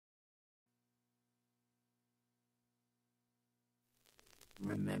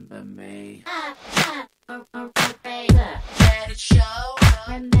Remember me. Let it show.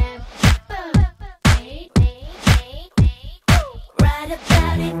 Remember me. Write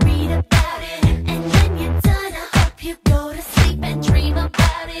about it, read about it, and when you're done, I hope you go to sleep and dream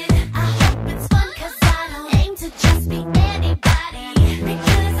about it. I hope it's fun, 'cause I don't aim to just be anybody.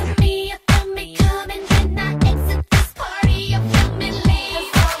 Because of me, you feel me coming when I exit this party. You feel me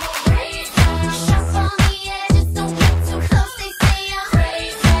leave. Sharp on the edges, don't get too close. They say I'm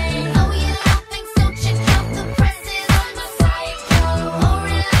crazy. Oh, you don't think so? Check out the presses on my psycho. Or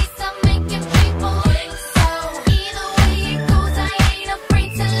at least I'm making people think so. Either way it goes, I ain't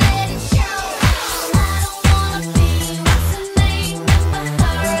afraid to let it show. I don't wanna be what's her name. Remember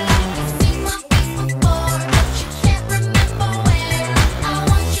her like you seen my face before, but you can't remember where. I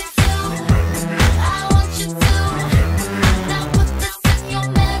want you to. Now put this in your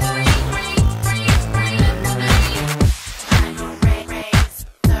memory. Remember me. I'm a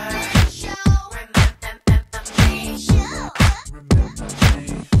razor. Remember me.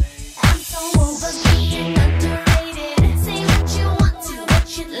 I'm so over being underrated. Say what you want to, but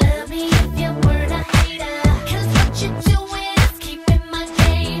you love me if you weren't a hater. 'Cause what you're doing is keeping my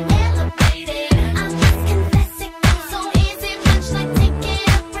name elevated. I'm just confessing, I'm so easy, much like taking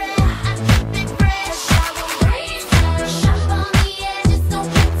a breath. I keep it fresh, I will raise her. Sharp on the edges, don't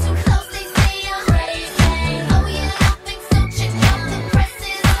get too close, they say I'm crazy. Oh, you don't think so? Check out the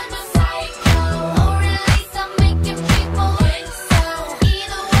presses on my psycho. Or at least I'm making people think so.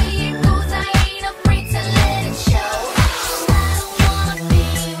 Either way it goes, I ain't afraid to let it show. I don't wanna be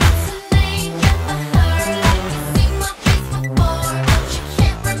what's her name. Remember her like you seen my face before, but you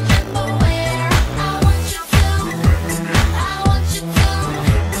can't remember where. I want you to.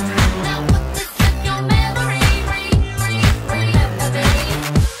 Now put this in your memory. Remember me.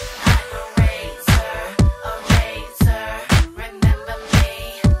 I'm a razor. Remember me.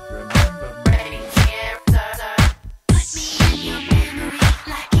 Remember me. Razor. Put me in your memory,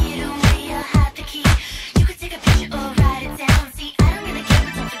 lock it away, you have the key. You can take a picture or write it down. See, I don't really care,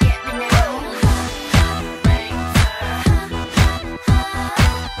 but don't forget me now.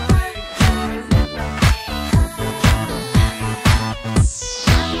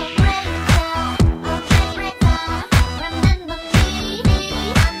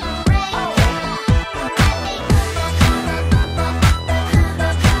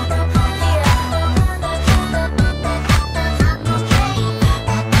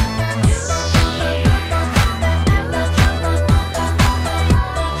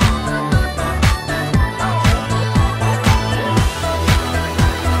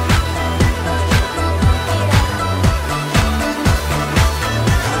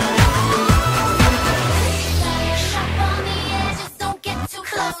 Sharp on the edges, don't get too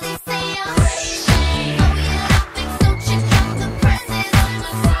close. They say I'm crazy. Oh,